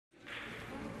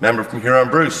Member from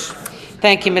Huron-Bruce.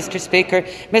 Thank you, Mr. Speaker.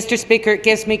 Mr. Speaker, it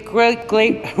gives me great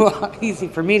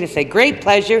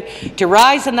pleasure to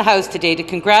rise in the House today to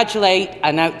congratulate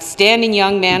an outstanding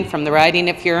young man from the riding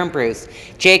of Huron-Bruce,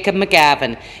 Jacob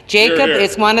McGavin. Jacob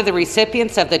is one of the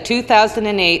recipients of the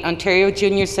 2008 Ontario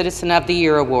Junior Citizen of the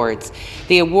Year Awards.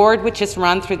 The award, which is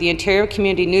run through the Ontario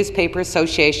Community Newspaper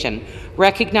Association,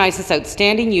 recognizes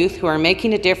outstanding youth who are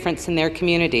making a difference in their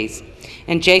communities.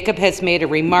 And Jacob has made a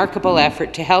remarkable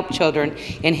effort to help children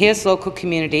in his local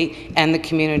community and the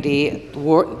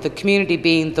community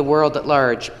being the world at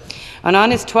large. And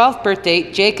on his 12th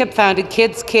birthday, Jacob founded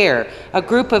Kids Care, a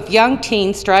group of young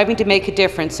teens striving to make a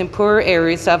difference in poorer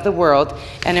areas of the world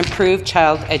and improve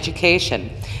child education.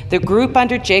 The group,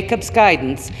 under Jacob's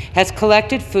guidance, has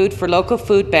collected food for local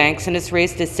food banks and has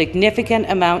raised a significant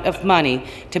amount of money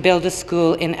to build a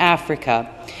school in Africa.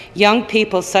 Young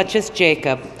people such as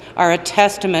Jacob are a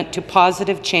testament to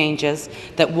positive changes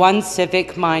that one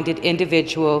civic-minded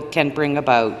individual can bring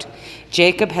about.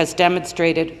 Jacob has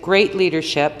demonstrated great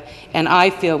leadership, and I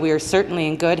feel we are certainly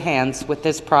in good hands with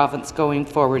this province going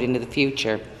forward into the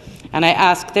future. And I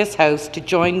ask this House to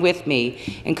join with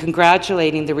me in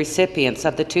congratulating the recipients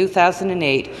of the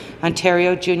 2008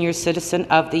 Ontario Junior Citizen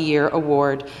of the Year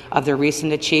Award of their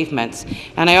recent achievements.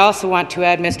 And I also want to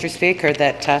add, Mr. Speaker,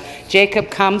 that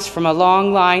Jacob comes from a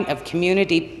long line of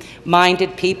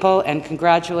community-minded people, and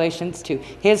congratulations to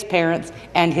his parents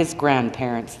and his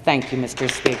grandparents. Thank you, Mr.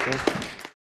 Speaker.